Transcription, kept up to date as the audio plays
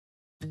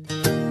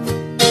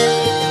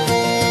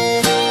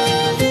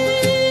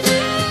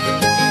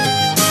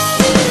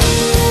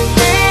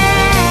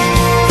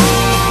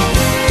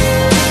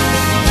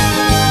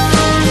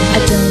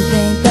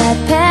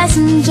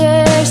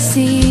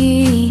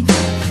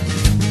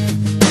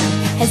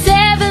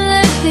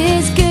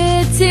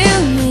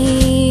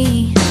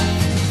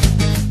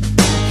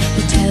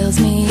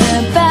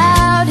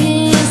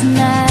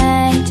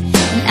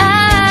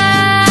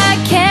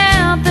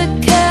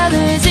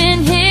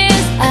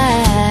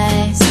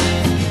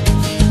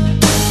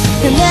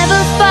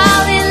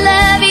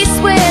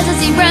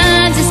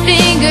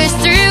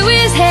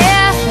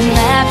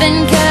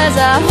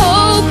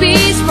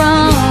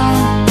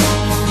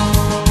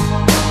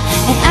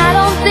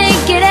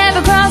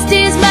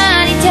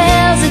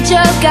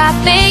I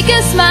fake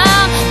a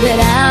smile, but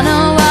I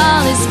know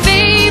all his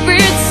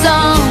favorite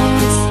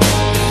songs.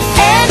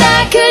 And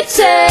I could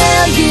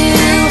tell you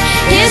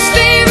his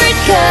favorite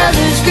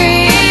color's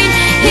green.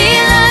 He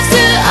loves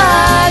to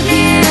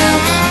argue,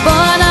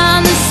 born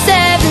on the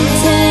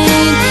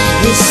 17th.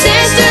 His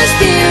sister's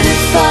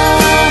beautiful,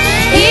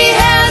 he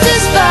has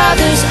his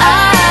father's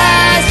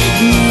eyes.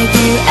 And if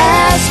you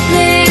ask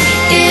me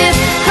if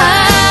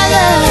I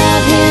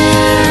love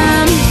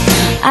him,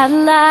 I'd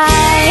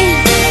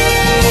lie.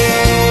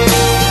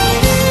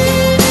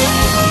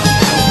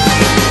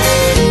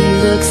 He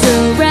looks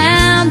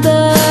around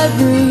the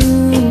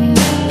room,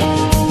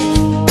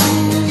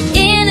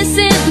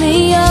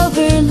 innocently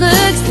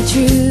overlooks the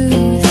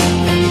truth.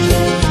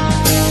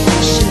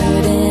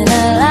 Shouldn't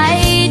a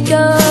light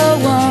go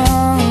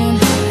on?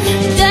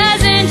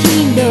 Doesn't he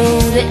know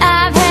that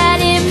I've had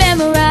him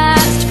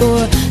memorized for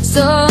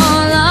so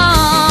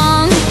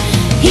long?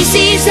 He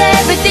sees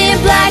everything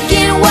black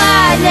and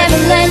white, never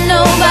let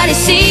nobody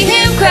see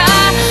him cry.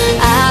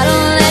 I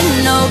don't let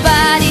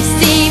nobody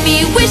see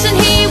me wishing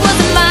he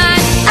wasn't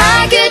mine.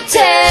 I could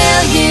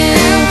tell you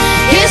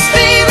his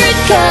favorite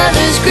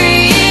color's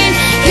green.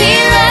 He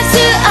loves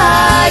to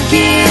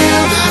argue,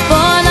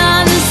 born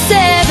on the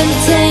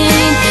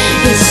 17th.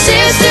 His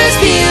sister's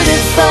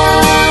beautiful,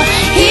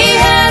 he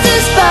has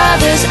his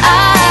father's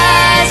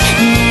eyes.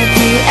 And if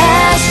you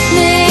ask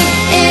me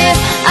if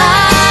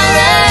I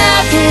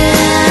love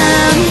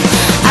him,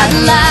 I'd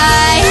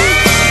lie.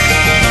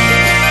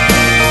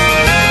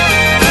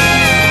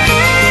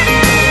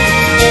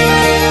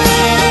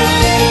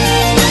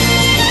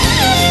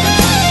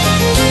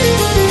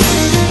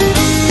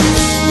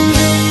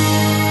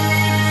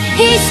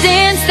 He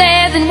stands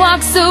there, then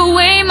walks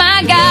away.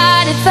 My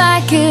God, if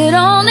I could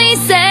only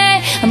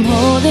say I'm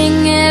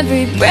holding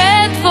every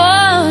breath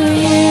for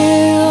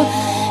you.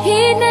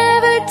 He'd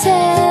never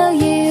tell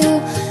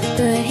you,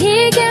 but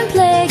he can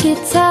play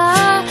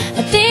guitar.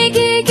 I think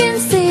he can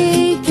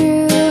see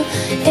through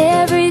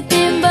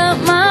everything but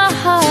my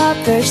heart.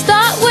 First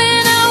thought